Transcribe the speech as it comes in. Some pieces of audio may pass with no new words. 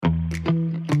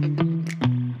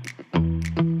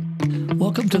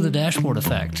to the Dashboard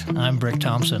Effect. I'm Brick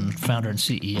Thompson, founder and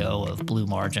CEO of Blue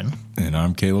Margin. And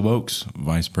I'm Caleb Oakes,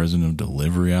 Vice President of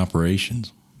Delivery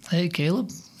Operations. Hey,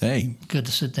 Caleb. Hey. Good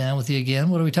to sit down with you again.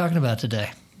 What are we talking about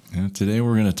today? Today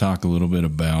we're going to talk a little bit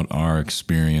about our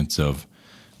experience of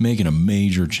making a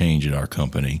major change at our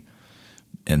company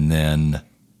and then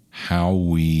how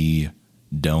we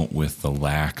dealt with the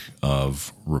lack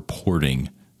of reporting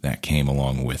that came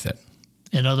along with it.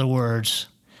 In other words,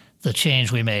 the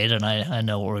change we made, and I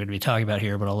know what we're going to be talking about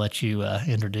here, but I'll let you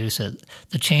introduce it.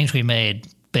 The change we made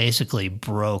basically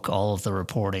broke all of the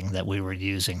reporting that we were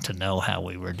using to know how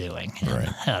we were doing. Right.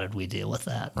 How did we deal with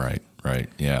that? Right.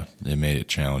 Yeah, it made it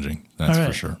challenging. That's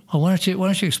for sure. Well, why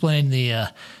don't you explain the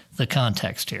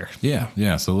context here?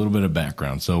 Yeah. So a little bit of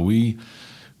background. So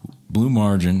Blue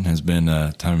Margin has been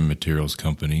a time and materials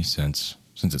company since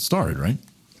it started, right?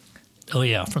 Oh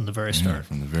yeah, from the very start. Yeah,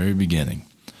 from the very beginning.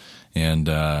 And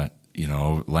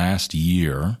last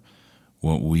year,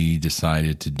 what we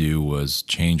decided to do was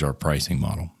change our pricing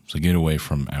model. So get away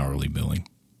from hourly billing.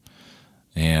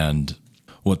 And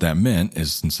what that meant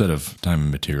is instead of time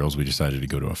and materials, we decided to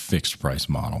go to a fixed price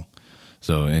model.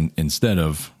 So instead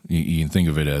of, you can think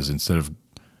of it as instead of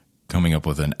coming up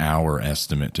with an hour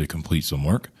estimate to complete some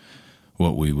work,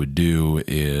 what we would do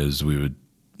is we would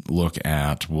look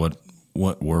at what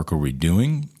work are we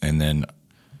doing, and then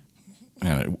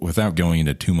without going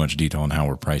into too much detail on how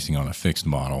we're pricing on a fixed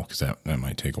model, because that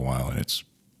might take a while and it's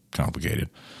complicated,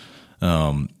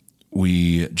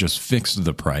 we just fixed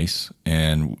the price,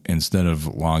 and instead of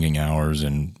logging hours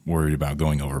and worried about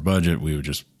going over budget, we would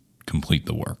just complete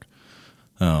the work.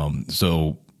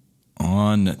 So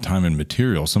on time and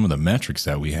material, some of the metrics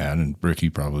that we had, and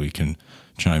Ricky probably can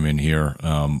chime in here,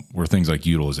 were things like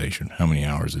utilization. How many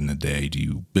hours in the day do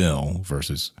you bill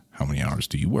versus how many hours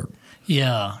do you work?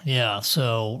 Yeah.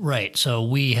 So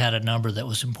we had a number that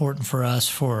was important for us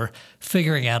for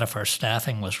figuring out if our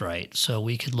staffing was right. So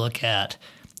we could look at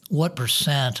what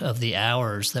 % of the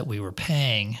hours that we were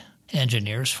paying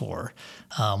engineers for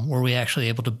were we actually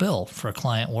able to bill for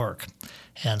client work.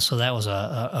 And so that was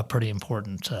a pretty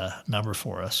important number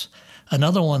for us.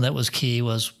 Another one that was key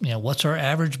was, what's our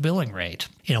average billing rate?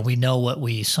 We know what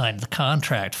we signed the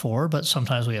contract for, but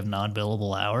sometimes we have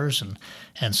non-billable hours,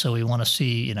 and so we want to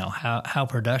see, how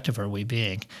productive are we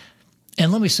being?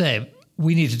 And let me say,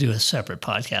 we need to do a separate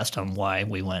podcast on why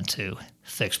we went to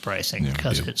fixed pricing,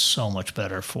 because it's so much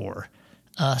better for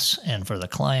us and for the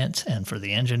client and for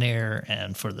the engineer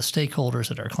and for the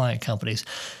stakeholders at our client companies.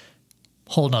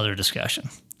 Whole nother discussion.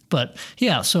 But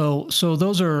yeah, so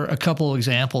those are a couple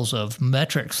examples of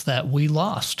metrics that we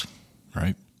lost.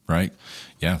 Right.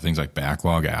 Yeah, things like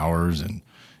backlog hours and,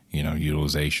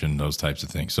 utilization, those types of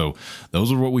things. So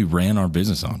those are what we ran our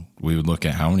business on. We would look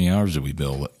at how many hours did we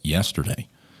bill yesterday,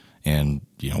 and,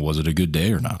 was it a good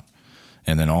day or not?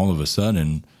 And then all of a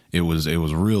sudden it was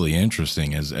really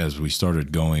interesting as we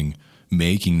started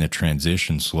making the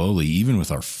transition slowly, even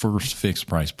with our first fixed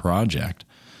price project.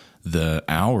 The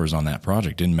hours on that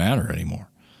project didn't matter anymore.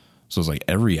 So it's like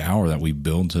every hour that we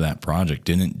billed to that project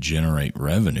didn't generate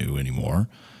revenue anymore.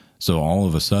 So all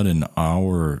of a sudden,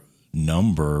 our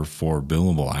number for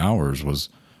billable hours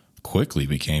quickly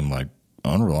became like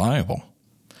unreliable.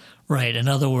 Right. In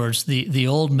other words, the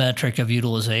old metric of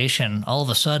utilization, all of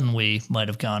a sudden we might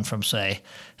have gone from, say,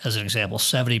 as an example,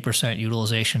 70%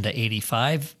 utilization to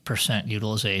 85%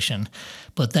 utilization.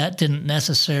 But that didn't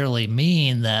necessarily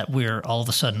mean that we're all of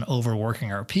a sudden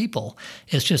overworking our people.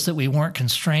 It's just that we weren't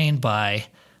constrained by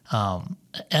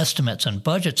estimates and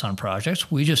budgets on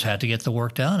projects. We just had to get the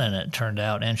work done. And it turned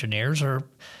out engineers are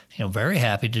very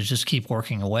happy to just keep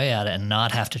working away at it and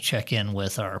not have to check in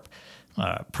with our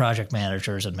project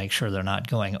managers and make sure they're not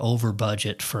going over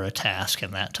budget for a task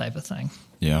and that type of thing.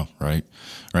 Yeah, right.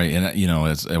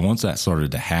 And once that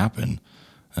started to happen,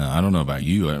 I don't know about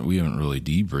you, we haven't really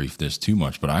debriefed this too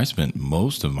much, but I spent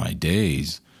most of my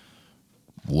days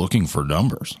looking for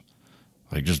numbers,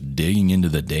 like just digging into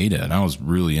the data, and I was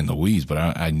really in the weeds.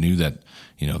 But I knew that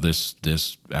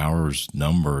this hours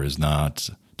number is not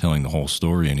telling the whole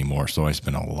story anymore. So I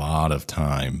spent a lot of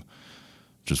time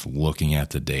just looking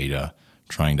at the data,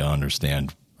 trying to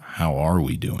understand how are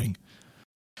we doing.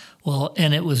 Well,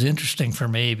 and it was interesting for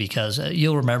me because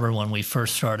you'll remember when we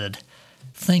first started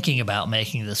thinking about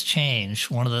making this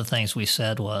change, one of the things we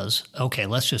said was, okay,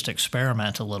 let's just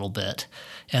experiment a little bit,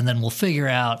 and then we'll figure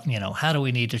out, how do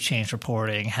we need to change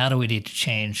reporting? How do we need to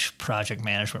change project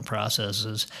management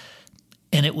processes?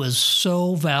 And it was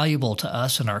so valuable to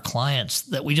us and our clients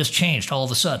that we just changed all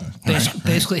of a sudden.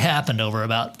 Basically happened over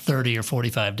about 30 or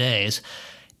 45 days,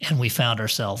 and we found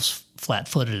ourselves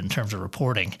flat-footed in terms of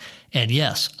reporting. And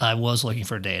yes, I was looking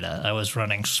for data. I was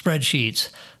running spreadsheets.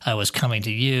 I was coming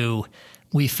to you.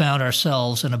 We found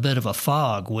ourselves in a bit of a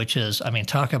fog, which is, I mean,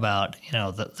 talk about,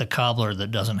 the cobbler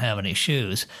that doesn't have any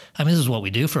shoes. I mean, this is what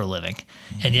we do for a living.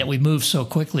 Mm-hmm. And yet we moved so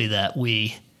quickly that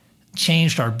we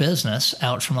changed our business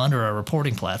out from under our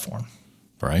reporting platform.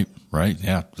 Right.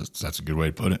 Yeah, that's a good way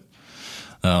to put it.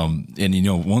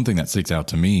 And, one thing that sticks out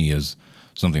to me is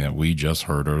something that we just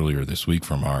heard earlier this week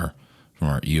from our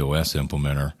EOS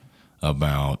implementer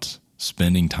about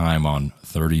spending time on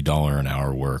 $30 an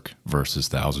hour work versus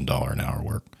 $1,000 an hour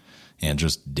work, and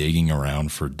just digging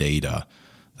around for data.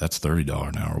 That's $30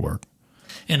 an hour work.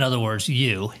 In other words,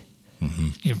 you're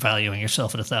valuing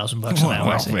yourself at $1,000 an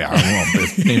hour.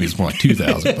 Well, maybe it's more like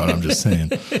 2,000, but I'm just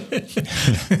saying.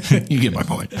 You get my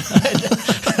point.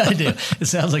 I do. It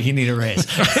sounds like you need a raise.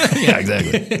 Yeah,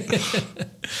 exactly.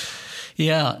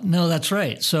 Yeah, no, that's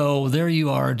right. So there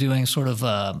you are doing sort of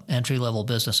entry-level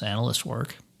business analyst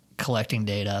work, collecting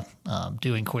data,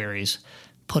 doing queries,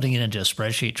 putting it into a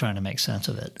spreadsheet, trying to make sense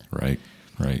of it. Right,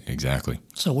 exactly.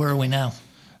 So where are we now?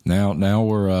 Now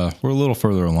we're a little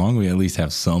further along. We at least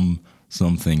have some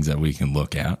things that we can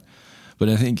look at. But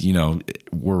I think,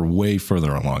 we're way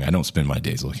further along. I don't spend my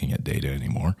days looking at data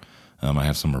anymore. I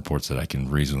have some reports that I can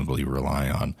reasonably rely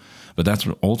on. But that's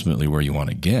ultimately where you want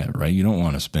to get, right? You don't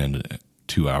want to spend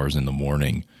 2 hours in the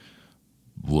morning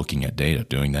looking at data,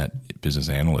 doing that business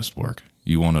analyst work.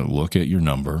 You want to look at your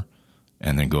number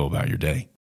and then go about your day.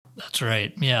 That's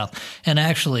right. Yeah. And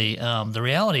actually, the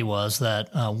reality was that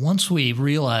once we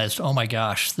realized, oh my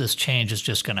gosh, this change is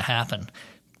just going to happen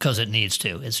because it needs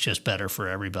to. It's just better for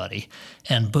everybody.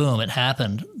 And boom, it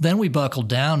happened. Then we buckled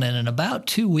down, and in about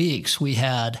 2 weeks, we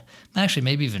had, actually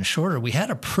maybe even shorter, we had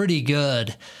a pretty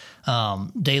good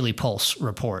daily pulse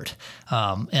report.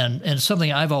 And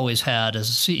something I've always had as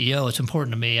a CEO, it's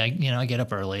important to me. I get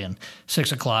up early, and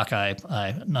 6 o'clock, I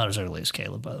not as early as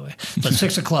Caleb, by the way, but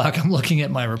 6 o'clock, I'm looking at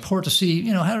my report to see,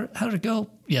 how did it go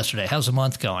yesterday? How's the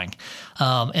month going?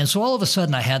 And so all of a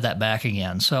sudden I had that back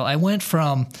again. So I went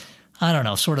from,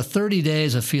 sort of 30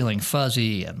 days of feeling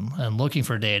fuzzy and looking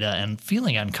for data and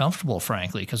feeling uncomfortable,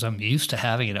 frankly, because I'm used to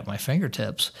having it at my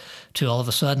fingertips, to all of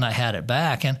a sudden I had it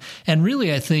back. And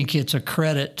really, I think it's a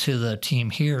credit to the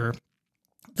team here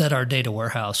that our data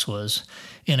warehouse was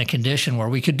in a condition where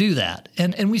we could do that.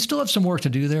 And we still have some work to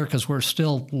do there because we're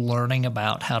still learning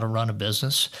about how to run a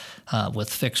business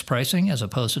with fixed pricing as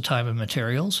opposed to time and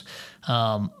materials.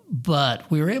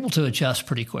 But we were able to adjust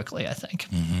pretty quickly, I think.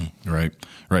 Mm-hmm.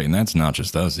 Right. And that's not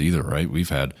just us either, right? We've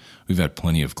had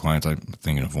plenty of clients. I'm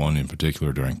thinking of one in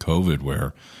particular during COVID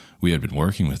where we had been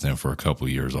working with them for a couple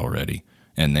of years already.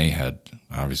 And they had,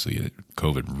 obviously,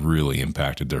 COVID really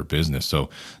impacted their business. So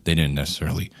they didn't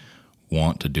necessarily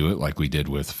want to do it like we did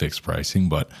with fixed pricing.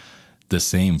 But the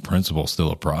same principle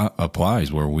still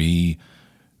applies, where we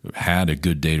had a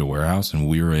good data warehouse and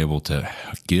we were able to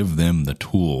give them the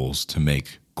tools to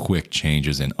make quick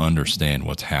changes and understand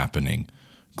what's happening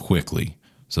quickly,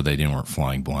 so they weren't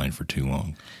flying blind for too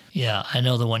long. Yeah, I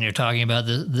know the one you're talking about.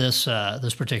 This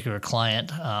particular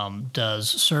client does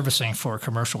servicing for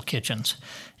commercial kitchens.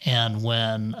 And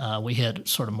when we hit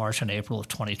sort of March and April of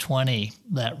 2020,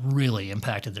 that really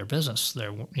impacted their business.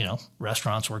 Their,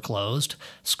 restaurants were closed,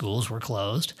 schools were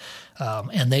closed,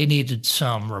 and they needed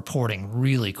some reporting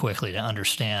really quickly to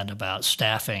understand about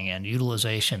staffing and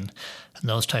utilization and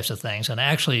those types of things. And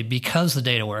actually, because the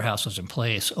data warehouse was in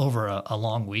place, over a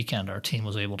long weekend, our team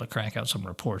was able to crank out some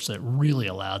reports that really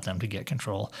allowed them to get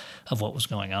control of what was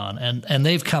going on. And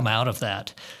they've come out of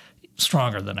that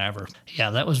stronger than ever. Yeah,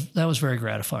 that was very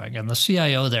gratifying. And the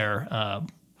CIO there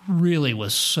really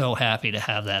was so happy to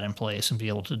have that in place and be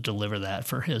able to deliver that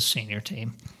for his senior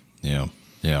team. Yeah.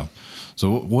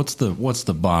 So what's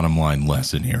the bottom line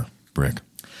lesson here, Brick?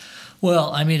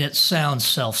 Well, I mean, it sounds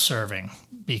self-serving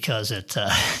because it's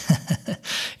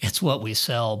what we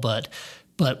sell, but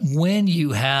when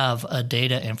you have a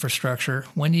data infrastructure,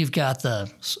 when you've got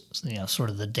the sort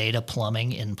of the data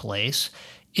plumbing in place,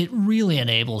 it really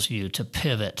enables you to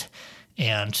pivot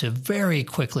and to very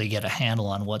quickly get a handle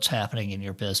on what's happening in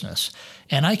your business.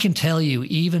 And I can tell you,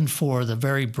 even for the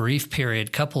very brief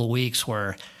period, couple of weeks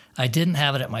where I didn't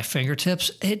have it at my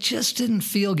fingertips, it just didn't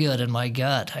feel good in my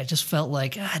gut. I just felt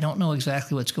like I don't know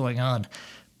exactly what's going on.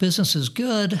 Business is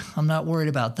good. I'm not worried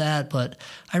about that, but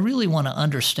I really want to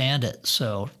understand it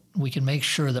so we can make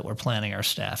sure that we're planning our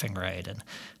staffing right and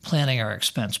planning our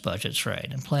expense budgets right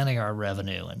and planning our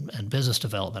revenue and business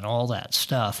development, all that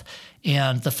stuff.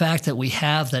 And the fact that we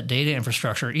have that data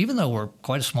infrastructure, even though we're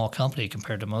quite a small company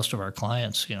compared to most of our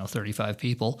clients, 35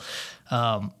 people,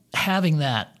 having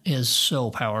that is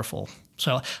so powerful.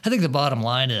 So I think the bottom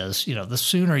line is, the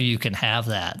sooner you can have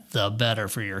that, the better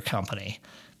for your company.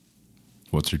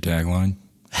 What's your tagline?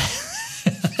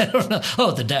 I don't know.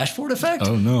 Oh, the dashboard effect?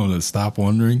 Oh, no, the stop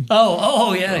wondering.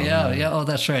 Yeah. Oh,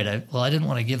 that's right. I didn't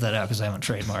want to give that out because I haven't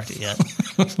trademarked it yet.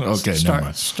 Okay, never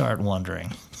mind. Start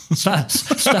wondering.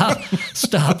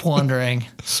 Stop wondering.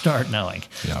 Start knowing.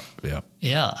 Yeah.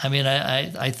 Yeah. I mean,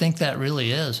 I think that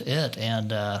really is it. And,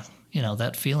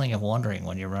 that feeling of wondering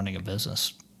when you're running a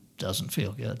business doesn't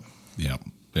feel good.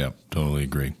 Yep. Totally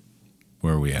agree.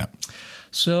 Where are we at?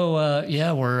 So,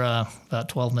 we're about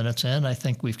 12 minutes in. I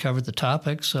think we've covered the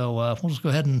topic. So we'll just go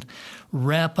ahead and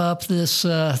wrap up this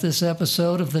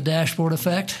episode of the Dashboard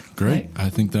Effect. Great.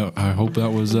 Right? I hope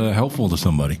that was helpful to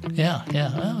somebody. Yeah.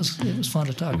 It was fun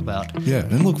to talk about. Yeah,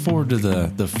 and look forward to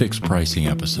the fixed pricing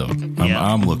episode.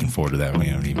 I'm looking forward to that.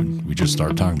 We just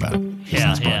started talking about it.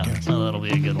 Yeah. Oh, that'll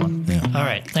be a good one. Yeah. All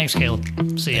right. Thanks, Caleb.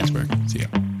 See ya. Thanks, Berg. See ya.